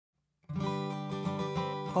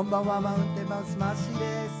こんばんは、マウンテンマウスマッシー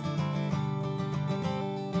です。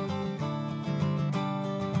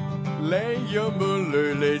Leio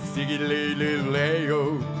mulle le sigile le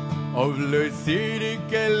leo of le city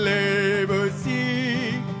que lève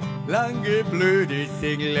aussi langue bleue des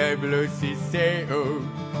sigles bleus si c'est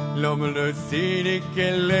l'homme le city que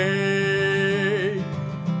l'est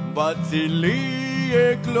Battili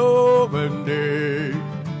et clovende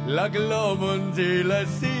la globe de la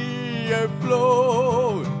sea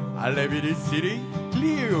flow à la vie du city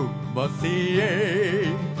Clio Bossier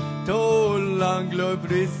tout l'angle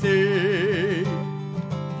brisé,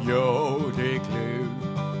 yo déclare,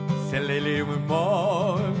 c'est les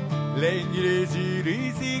moments, les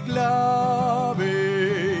recyclables,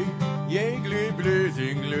 y'aigle bleu,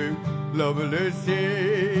 zingle, l'homme le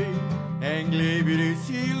sait, anglais,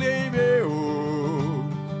 sur les béos,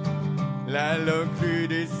 la langue crue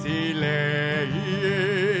des cils,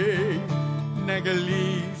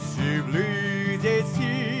 nagali, sur bleu des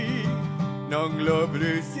cils, n'englobe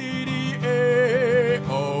city et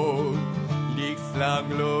oh,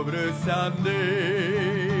 l'englobe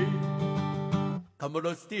Sunday.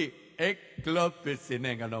 Kamorosti eklope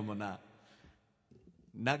seneganomona.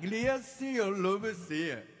 Naglia si lobe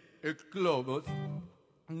si eklobos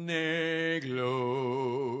neglo.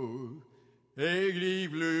 Egli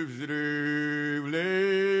blubs ruble.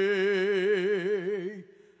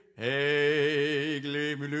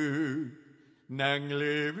 Egli blue.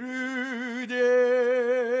 Nangle brude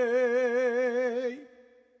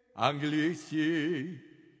Anglici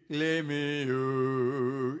le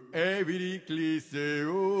meo Evri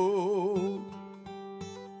cliseo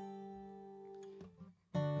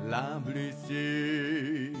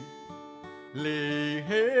L'amblici le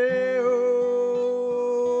heo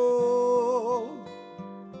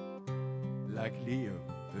La Clio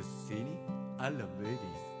Puccini alla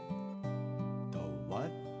vedis The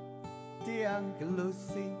what? The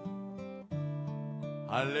Angelusi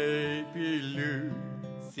Alle pilu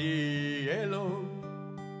cielo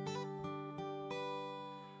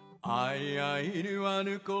Ai ai nu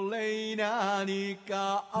anu koleina ni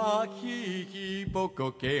ka aki hi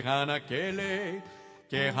poko ke hana kele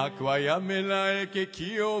ke hakwa yamela ke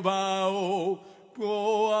kioba o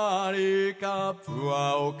puare ka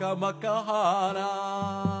pua o ka makahara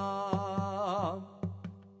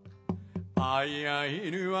Ai ai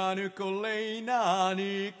nu anu koleina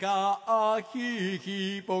ni ka ahi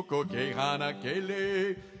hi poko ke hana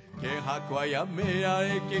kele ke hakwa yamea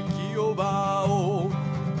e ke kioba o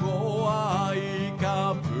ko ai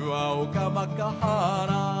ka pua o ka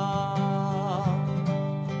makahara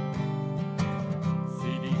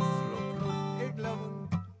Sidi slope e glavu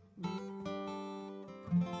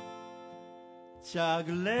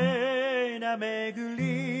Chaglena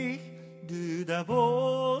meguli Du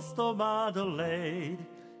Davos to Madeleine,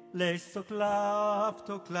 les so clap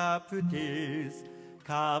to claputis,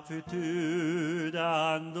 caputud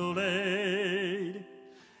andolade,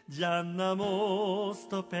 Gianna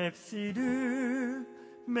mosto pepsidu,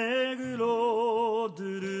 megulo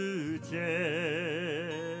duruce.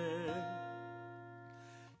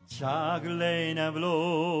 Chaglena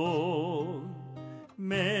vlo,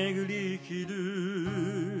 meguli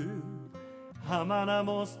hidu, Hamana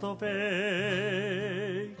mostope,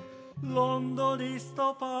 londo di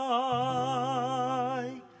stopai,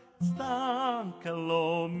 stanca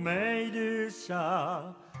lo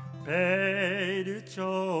meidusha, peidu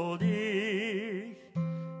ciodi,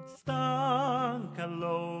 stanca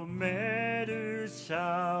lo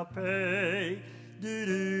meidusha, peidu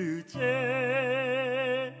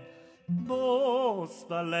duce, bos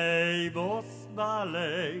balei,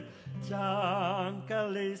 Cianca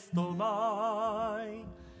listo mai,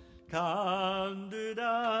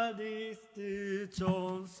 candida disti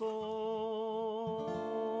chanson.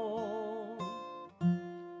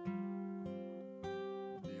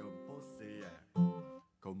 Io posea,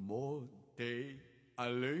 como te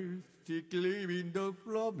alesti clivin do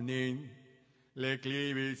flobnin, le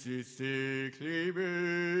clivi si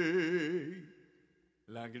clivi.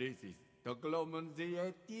 L'anglesis, toclomon zi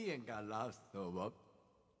etien galasto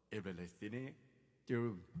Ebelestine,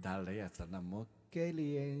 tu dalle sanamo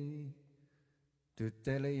kelie, tu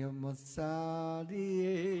teleyomo salie.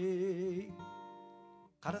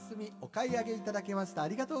 カラスミお買い上げいただきました。あ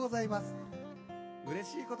りがとうございます。嬉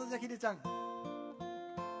しいことじゃ、ひでちゃん。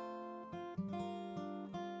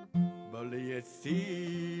Bolie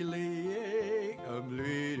silie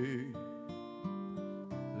amludu,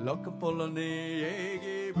 loco polone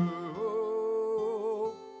gebu.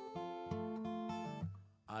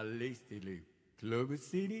 All'estile, Club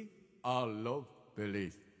City, allo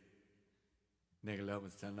Belize. Negla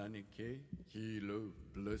Sanani K, Kilo,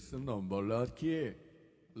 Plus non Bolatier,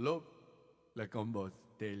 Lop, la Combos,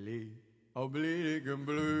 Télé, Oblique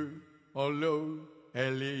bleu, Holo,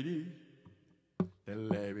 LED, the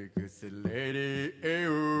Levicus Lady,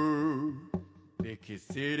 Eau, Vicky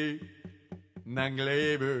City,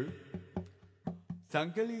 Nangleber,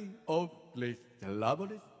 Sankali, of Place, the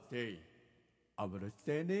Laboris, Day, Abra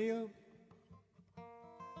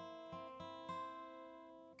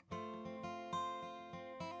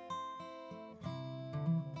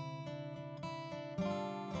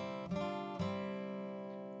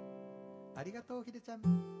ありがとうひでちゃん。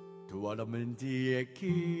Tualamenti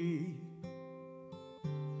qui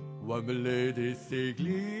Wamele de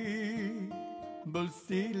segli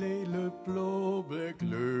Bolsile le plo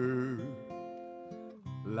bleu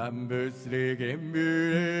Lambus le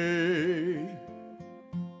gembure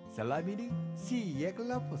Salamini si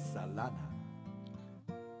yekla po salana.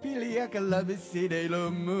 Pilia calabisi de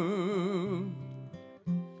l'homme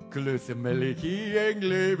Que le semeliki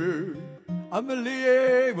englebu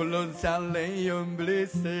Amelie volon salé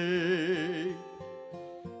blessé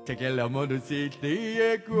Take la mode city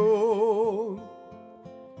echo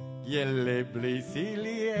Yelle blessé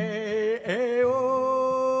lié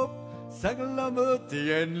oh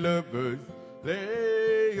Saglamoti en le bus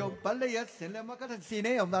Le yo palaya sele makata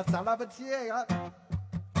sine yo na salabatiye ya.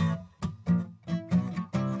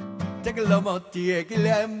 Take la moti che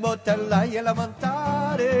le motala e la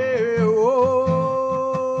montare oh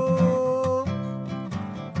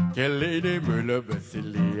Quelle de me le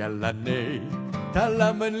basili à l'année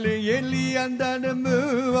Talamali yeli andane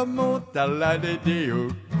mu amotala de dio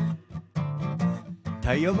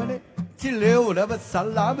Tayomane tileo la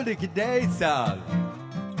salama de kidesa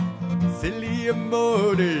Sili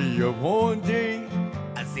amore yo monte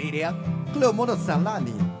Asiria klomono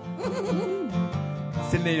salani.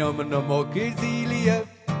 Sili no mo kizilia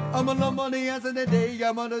Amano money as a day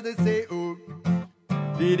amano de se u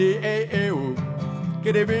Didi e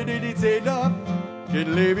Che le vedi di sera, che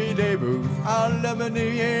le vedi bus, alla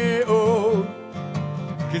mania oh.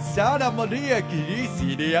 Che sarà Maria che gli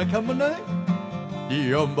si dia camone,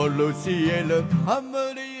 io mbolo cielo, a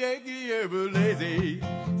Maria che è volesi,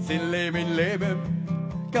 se leve,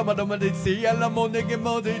 camada di sia la mone che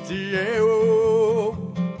mode ci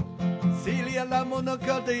oh. Silia la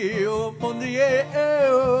monocote io, mondie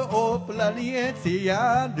oh,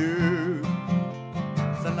 planiezia du.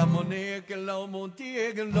 Salamone che lo monti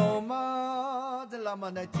e che lo ma della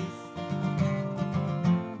manatis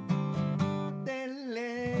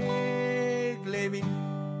delle glevi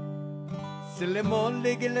se le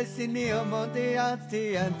molle che le sinia monte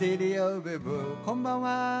ante di obevo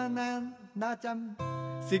kombawa na jam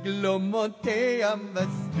siglo monte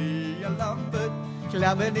ambasti alambet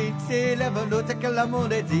claveni se le voluta che la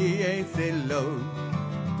monte di e se lo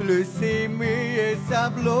Plus aimé et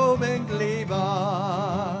sablo ben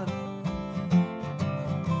clébar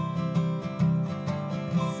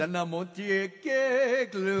Sanamotier que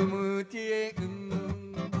glumutier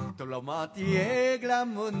Tolomatier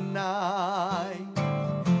glamunai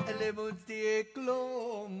Elemotier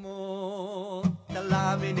clomo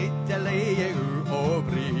Talaminitale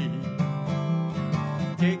obri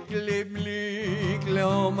Teklibli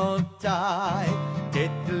clomotai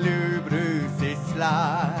Tetlu brusisla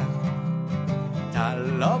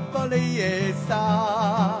Talopaliesa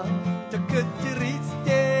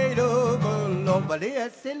Tukutriste do Bolobalia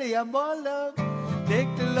Silia Mola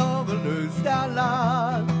Teklobalustala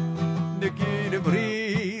Nikita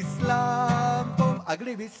Brisla Pom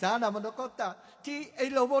Agribisana Monokota Ti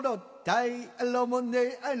Elomono Tai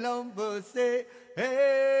Elomone Elombose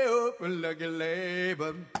Hey Open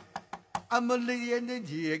Lagalabum I'm a million in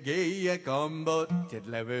the gay combo, tit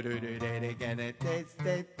lever again at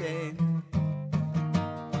testing.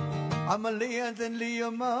 I'm a lions and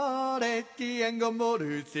Leomoretti and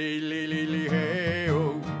Gomoro, say Lily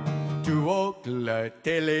Heo to walk la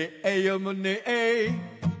tele, Eomone,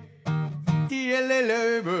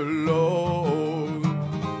 Tiele below.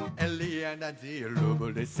 Eliana zero,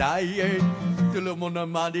 the sire, Tulomona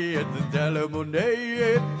Madi at the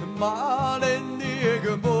Telemone, Martin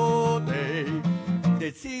Diagamone.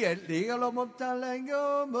 They see a little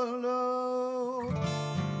montalengo below.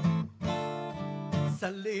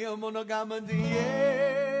 Salio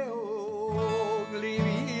monogamandia,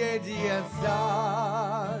 Livia Diasa.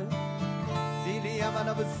 Silia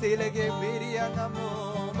Manabasile gave Vidia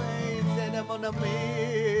Namome, Senamoname.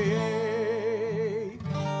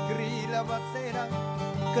 Grilla Vasera,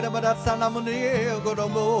 Crabada Salamone,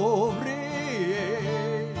 Godomore.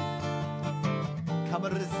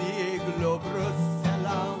 Camarasi, Globros,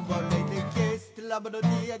 Salam, Valete, Case,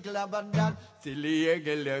 Labadia, Glabandan, Silia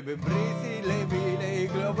gelebe brisi lebile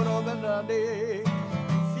globo banane.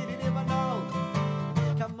 Siri de mano.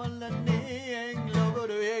 Kamalane globo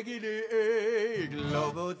egile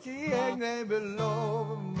globo tieng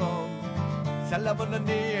belomo.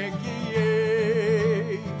 Salabanane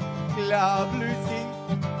gie. La blusi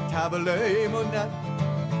tabale monat.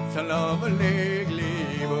 Salam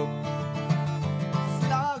leglibo.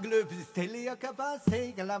 Le pistelia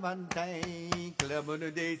capacé que la montagne, que la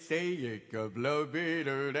monnaie d'essayer que le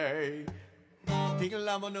bidet. Tic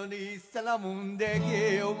la monnaie, c'est la monde qui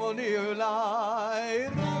est au monnaie là, et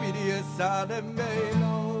rubidia sa de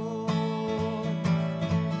melo.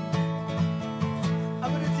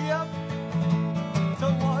 Abrutia, so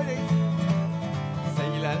what is?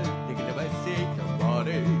 Say la, tic de bassé que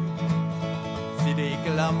body. Si dit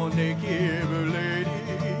que la monnaie qui est belée.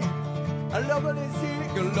 I love it, see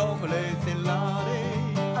the long legs in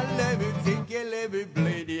Lottie. I love it, think you live it,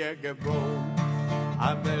 blade, I can go.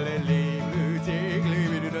 I'm a little take,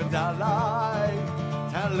 leave it to the light.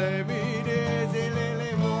 Tell me this, a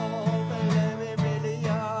little more, let me really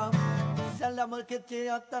young. Salamakati,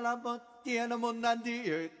 Atalamoti, and a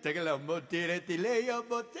monandi, take a lamoti, delay your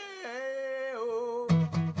boteo.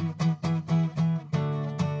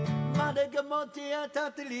 Gamotia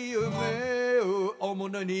tatili umeo,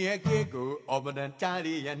 omonania kego,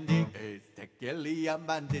 omonantari and the estekeli and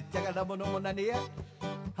bandit, Tagadamonomania.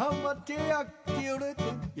 How much you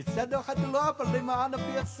said I had to love a limana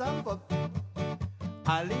of your sample.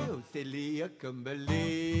 Alio Celia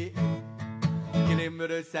Cumbali,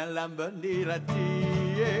 Kilimur Salambandira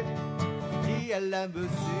tea, tea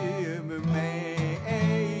lambusium,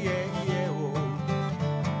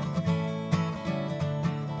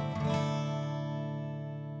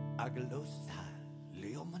 Aglosa,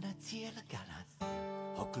 Leomanatia Ganas,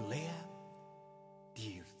 Hokulea,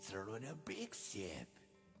 dear throwing a big ship.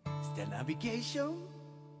 Still navigation?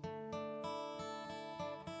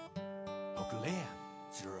 Hokulea,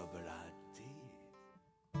 Zrobalati,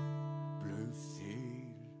 Blue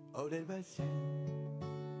Seal, Odebashan.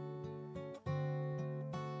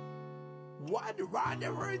 What a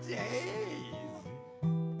wonderful days!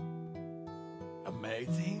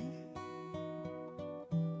 Amazing.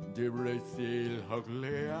 De Brésil,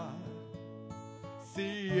 Hoglea,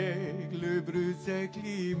 siècle le brus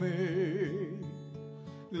climé,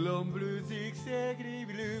 l'ombre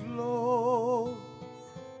s'écrive le blanc.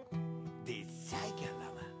 Des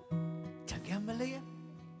Saigalama, Tagamalea,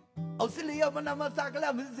 Auxilia Manama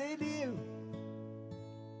Sagala Museum.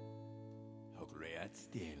 Hoglea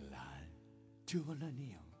still,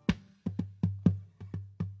 Juvenile.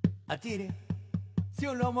 Atire, si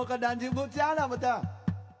un uomo cadante buttana, ma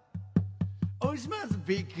Ocean's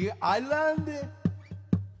big island.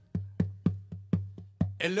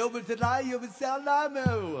 And over the lie of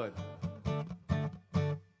Salamo.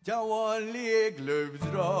 John Lee globes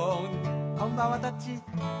wrong. On Mawatachi,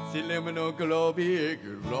 Silemino Globi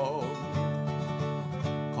wrong.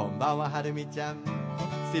 Kombawa Harimichan,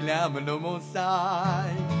 Silamino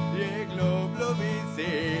Mosai, Ye Globi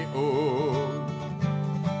say, oh.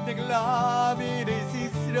 The Glabi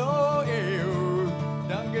is slow.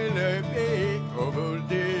 Nangele big over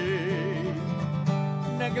day.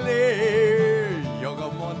 Nagle, Yoga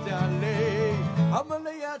Montale.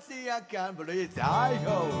 Amalaya see I can't believe I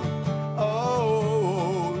go.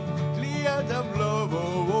 Oh, clear the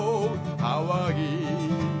blow. Hawaii.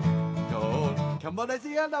 Don't come on, I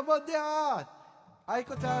see about that.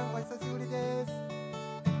 Aiko-chan, ohisashiburi desu.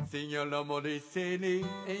 Signor Lamoricini,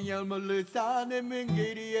 and Yalmalusane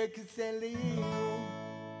Mingiri Exceli.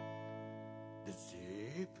 The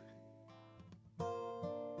ship,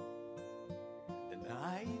 the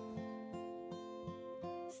night,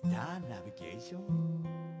 star navigation.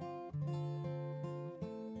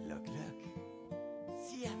 Look,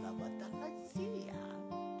 Sierra Matalasia.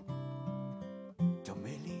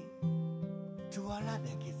 Tomeli, Tuala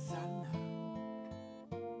de Kisana.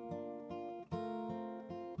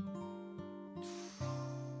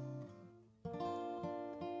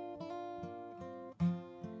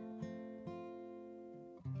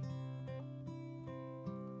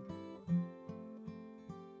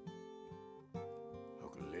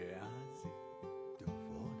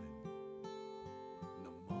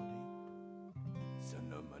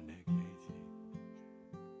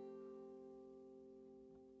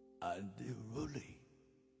 Unruly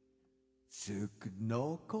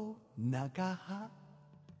Tsuknoko Nakaha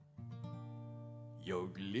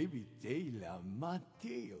Yoglibite la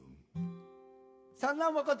Mateo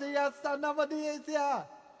Sanamakotia Sanamadia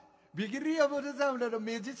Bigiria Buddhism the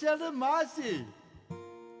musician Masi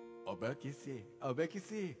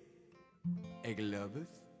Obekisi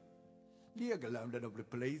Eglobus Dia gelam dan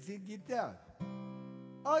play guitar.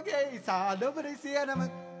 Okay, sa nobody see him.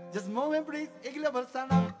 Just moment please. Ikla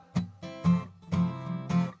bersana.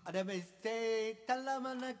 Ada mesti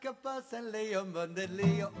talamana kepasan leo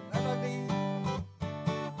mondelio.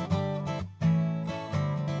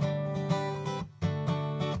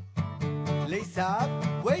 Lisa,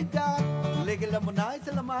 wait up. Ligla monai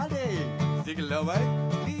salamade. Sigla wai.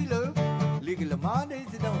 Lilo. Ligla monai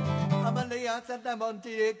sidon. Amalaya santa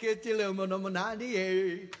monti kitilo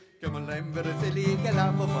monomonadi. Come on, Lambersili,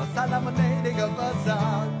 Galamo, Salamane, the Gavasa.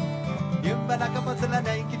 Yimbana Kapasala,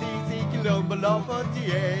 Nakidi, Kilombo,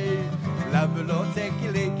 Lopotier. Labelo,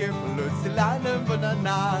 Sekilake, Lucilan,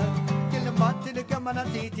 Banana. Kilamonti, the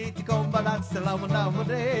Kamanati, Combalat, Salamana,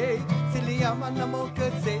 Siliamana Moka,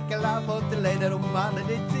 Sekalabo, the later of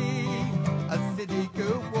Manaditi. A city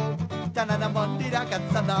girl, Tanana Mondida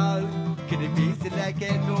Katsana. Can it be like a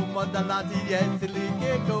no Mondalati, yes,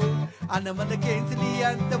 Silicate? And I'm on the Kingsley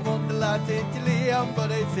and the Mondalati, Chilium,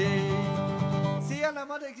 but I say, see,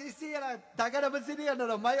 I'm on the Sierra, Tagada City,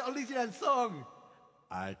 and my original song.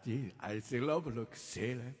 I did, I still overlook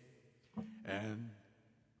sailor and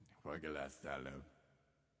for the last dollar.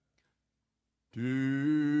 To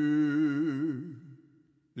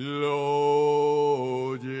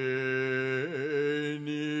Lord Jenny.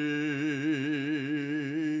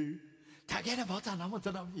 Tagada Bota, I'm on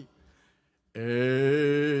the Englo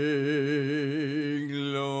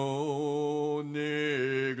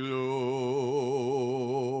negro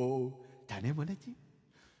Tane moneti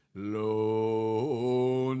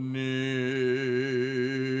Lo ne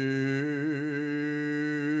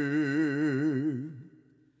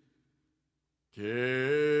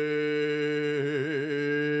Ke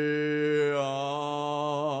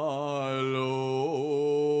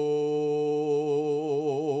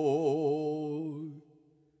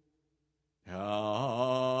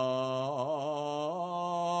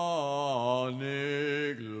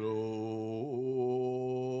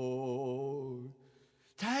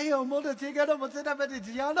Tigano Mozena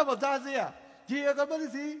Mediana Montazia,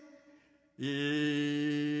 Giacomosi.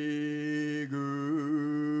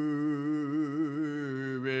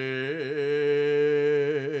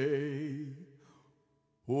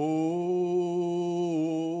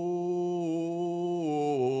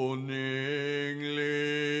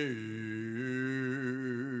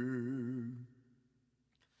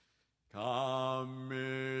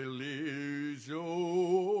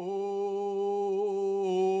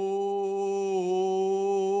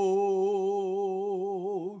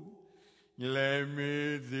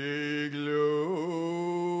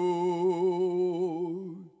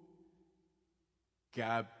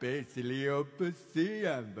 Capesilio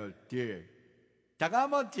Pusian, but dear.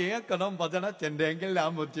 Tagamotia, Colombana, Chendenga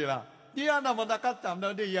Lamotilla. Diana Monacata,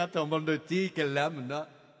 no diatom the tea, Lamina.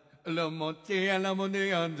 Lamontia,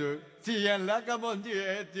 Lamoniando, Tia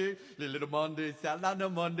Lagamondieti, Little Monday, Salano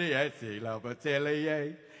Monday, Essila,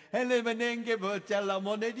 Batelli, Eliminenge Botella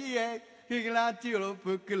Monedie, Iglatio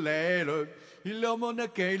Puculero, Ilomona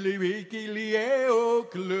Kali Wiki Leo,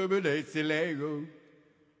 Club de Silego.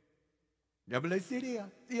 Double city,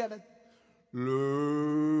 yeah. Luglioni.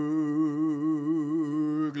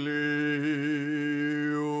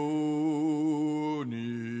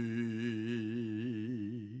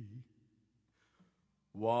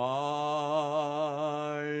 Why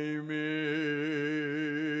me?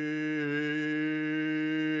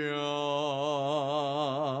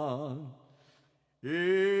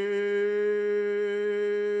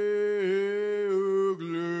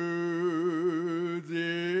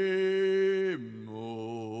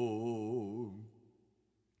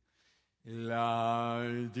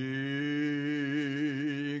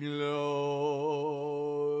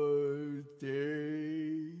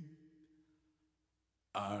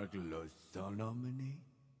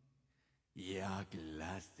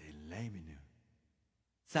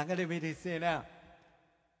 Sangare medicina.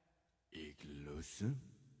 Iglusum,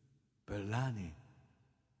 Belani,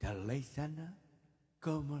 Talesana,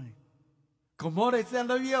 Comore. Comore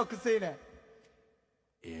sendo io cosina.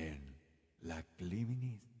 In la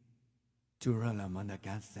Gliminis, Tura la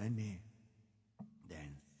Manacasani,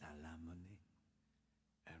 then Salamone,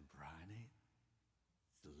 and Brani,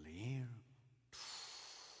 Sleer,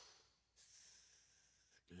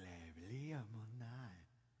 Glevelia Monai,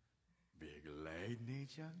 Big Lady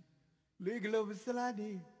Nation, Legal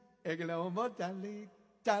Saladi, Eglo Motali,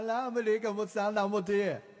 Talamalica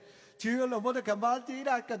Mosalamote, Chula Motacamati,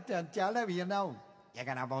 I can tell Jalavi now. You're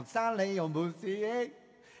gonna about Sally on Bussy,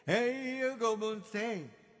 hey, you go Bussy,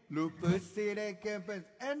 Lupus City Campus,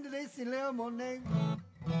 and this Lemonade.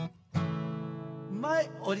 my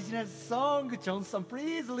original song. Johnson,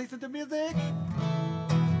 please listen to music.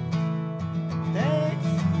 Thanks.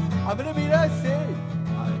 I'm gonna be right say.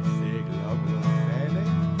 I say love you,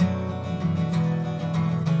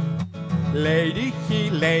 Lady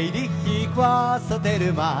he, qua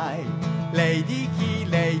sotel mai. Lady he,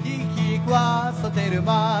 qua sotel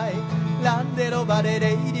mai. Lande robare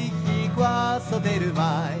lady he, qua sotel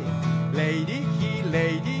mai. Lady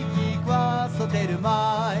he, qua sotel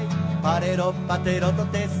mai. パレロパテロと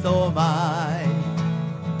テストマ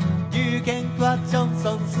イ有権はジョン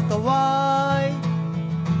ソンストワイ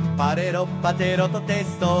パレロパテロとテ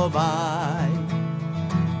ストマ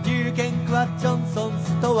イ有権はジョンソン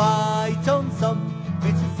ストワイジョンソン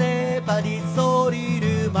メチセパリソリ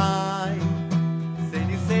ルマイセ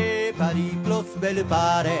リセパリプロスベル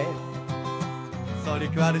パレソリ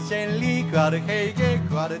クワルシェンリクワルヘイゲ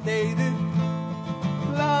クワルテイル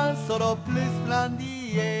ランソロプルスプランディ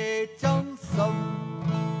ジョンソ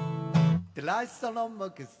ンデライソノモ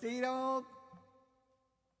クスティロ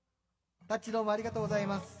タッチどうもありがとうござい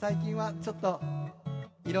ます。最近はちょっと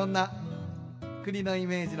いろんな国のイ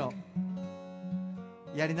メージの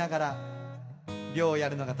やりながら漁をや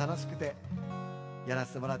るのが楽しくてやら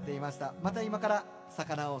せてもらっていました。また今から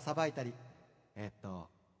魚をさばいたり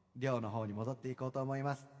漁の方に戻っていこうと思い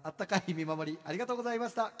ます。あったかい見守りありがとうございま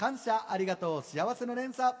した。感謝ありがとう。幸せの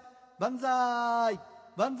連鎖万歳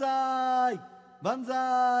万歳万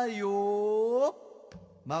歳よ。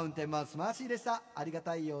マウンテンマウスマーシーでした。ありが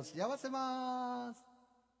たいよ。幸せます。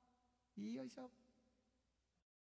よいしょ。